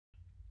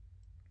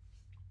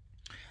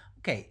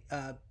Okay,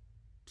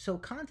 so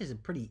Kant is a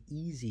pretty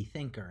easy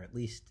thinker, at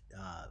least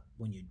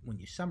when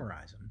you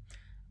summarize him.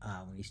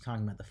 When he's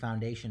talking about the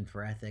foundation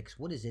for ethics,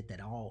 what is it that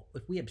all,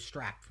 if we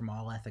abstract from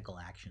all ethical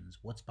actions,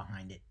 what's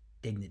behind it?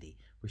 Dignity,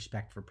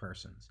 respect for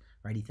persons,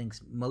 right? He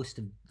thinks most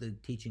of the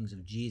teachings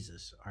of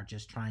Jesus are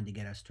just trying to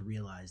get us to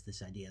realize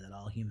this idea that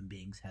all human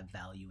beings have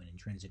value and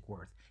intrinsic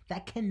worth.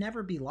 That can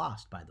never be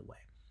lost, by the way.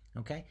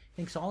 Okay? He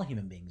thinks all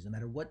human beings, no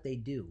matter what they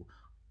do,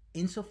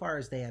 insofar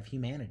as they have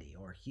humanity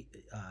or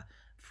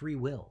free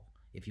will,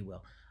 if you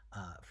will,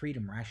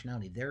 freedom,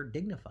 rationality, they're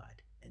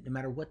dignified, no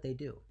matter what they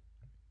do.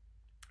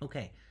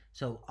 Okay,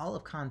 so all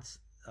of Kant's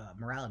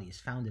morality is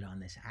founded on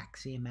this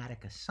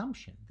axiomatic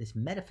assumption, this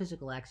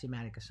metaphysical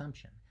axiomatic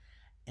assumption.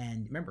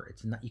 And remember,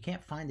 it's not, you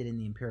can't find it in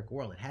the empirical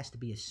world. It has to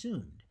be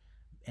assumed,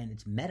 and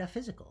it's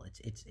metaphysical.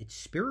 It's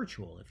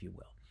spiritual, if you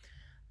will.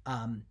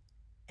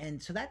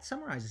 And so that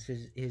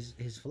summarizes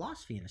his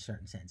philosophy in a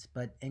certain sense.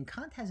 And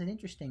Kant has an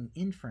interesting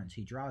inference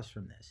he draws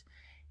from this.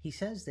 He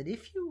says that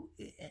if you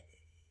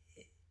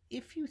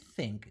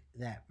think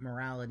that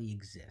morality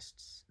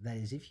exists, that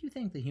is, if you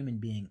think the human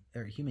being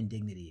or human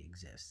dignity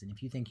exists, and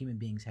if you think human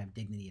beings have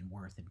dignity and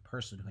worth and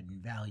personhood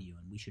and value,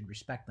 and we should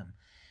respect them,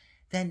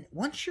 then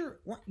once you're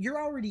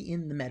already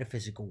in the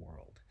metaphysical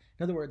world.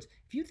 In other words,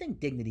 if you think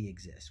dignity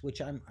exists,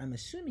 which I'm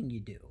assuming you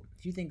do,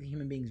 if you think that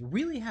human beings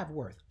really have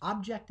worth,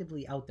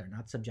 objectively out there,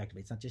 not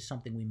subjectively, it's not just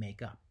something we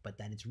make up, but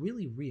that it's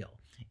really real.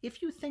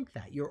 If you think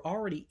that, you're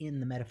already in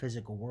the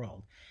metaphysical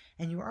world,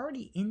 and you're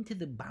already into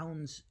the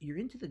bounds, you're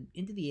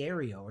into the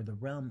area or the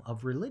realm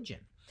of religion.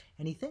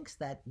 And he thinks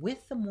that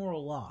with the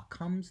moral law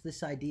comes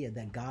this idea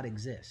that God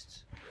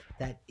exists.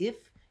 That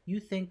if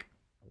you think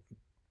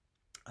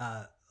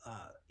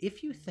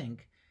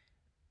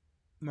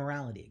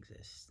morality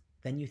exists,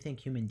 then you think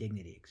human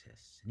dignity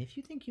exists. And if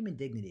you think human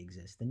dignity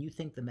exists, then you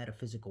think the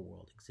metaphysical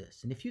world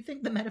exists. And if you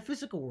think the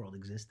metaphysical world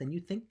exists, then you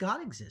think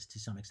God exists to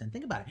some extent.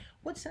 Think about it.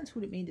 What sense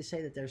would it mean to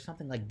say that there's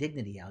something like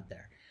dignity out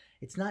there?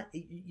 It's not,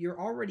 you're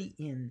already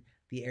in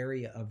the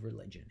area of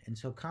religion. And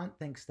so Kant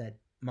thinks that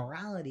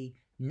morality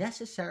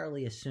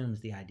necessarily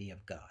assumes the idea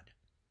of God.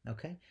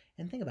 Okay?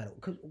 And think about it.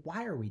 Because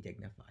why are we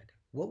dignified?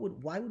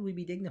 Why would we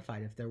be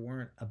dignified if there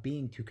weren't a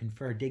being to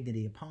confer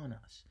dignity upon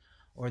us?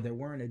 Or there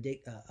weren't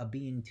a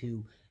being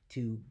to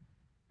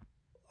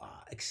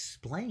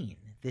explain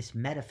this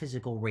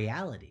metaphysical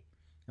reality,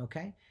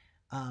 okay?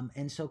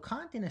 And so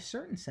Kant, in a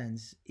certain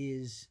sense,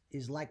 is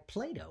like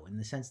Plato in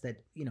the sense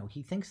that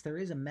he thinks there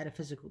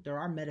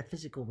are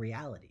metaphysical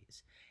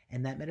realities,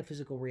 and that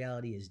metaphysical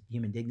reality is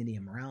human dignity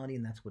and morality,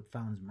 and that's what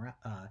founds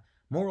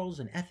morals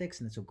and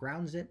ethics, and that's what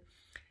grounds it.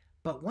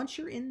 But once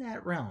you're in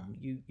that realm,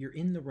 you're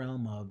in the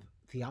realm of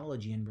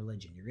theology and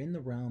religion. You're in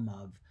the realm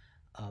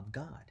of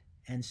God,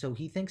 and so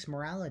he thinks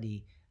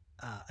morality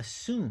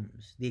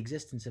assumes the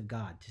existence of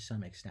God to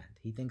some extent.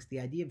 He thinks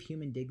the idea of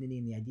human dignity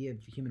and the idea of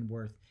human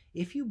worth,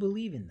 if you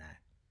believe in that,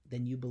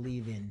 then you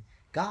believe in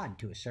God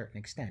to a certain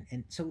extent.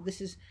 And so this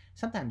is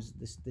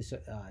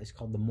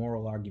called the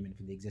moral argument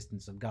for the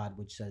existence of God,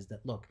 which says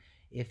that, look,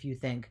 if you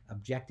think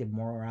objective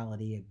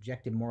morality,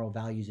 objective moral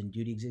values and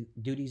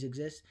duties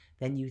exist,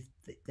 then you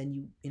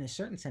in a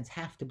certain sense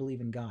have to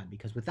believe in God,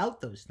 because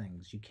without those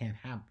things you can't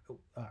have,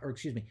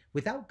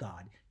 without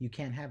God you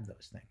can't have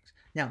those things.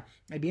 Now,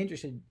 I'd be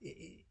interested,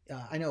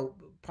 I know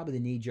probably the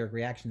knee-jerk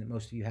reaction that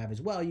most of you have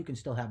is, well, you can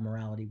still have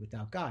morality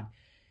without God.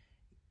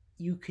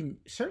 You can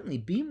certainly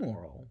be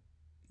moral.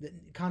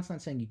 Kant's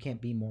not saying you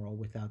can't be moral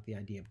without the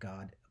idea of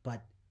God,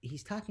 but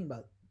he's talking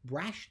about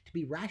to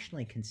be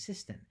rationally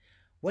consistent.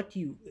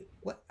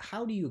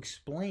 How do you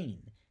explain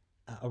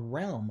a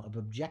realm of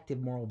objective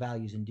moral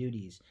values and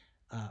duties,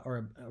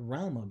 or a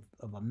realm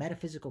of a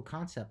metaphysical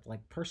concept like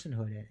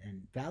personhood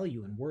and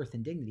value and worth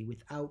and dignity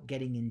without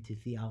getting into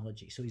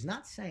theology? So he's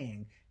not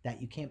saying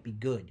that you can't be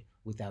good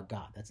without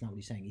God. That's not what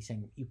he's saying. He's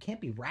saying you can't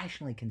be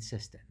rationally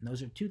consistent. And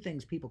those are two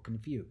things people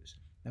confuse.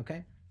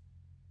 Okay?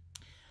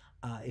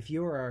 If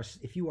you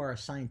are a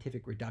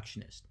scientific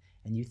reductionist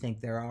and you think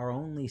there are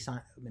only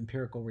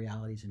empirical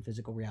realities and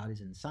physical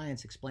realities and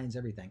science explains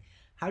everything,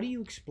 how do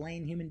you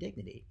explain human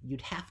dignity?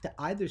 You'd have to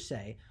either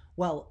say,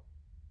 well,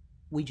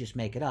 we just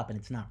make it up and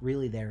it's not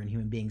really there and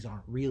human beings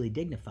aren't really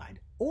dignified.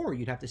 Or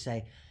you'd have to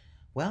say,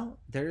 well,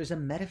 there is a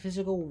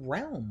metaphysical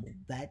realm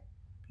that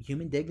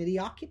human dignity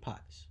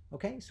occupies.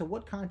 Okay? So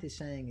what Kant is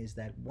saying is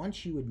that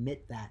once you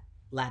admit that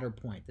latter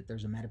point, that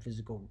there's a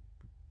metaphysical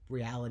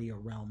reality or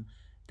realm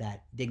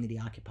that dignity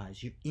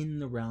occupies, you're in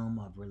the realm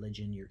of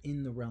religion, you're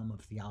in the realm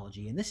of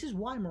theology. And this is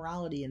why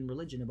morality and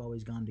religion have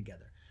always gone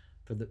together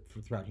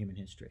throughout human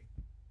history.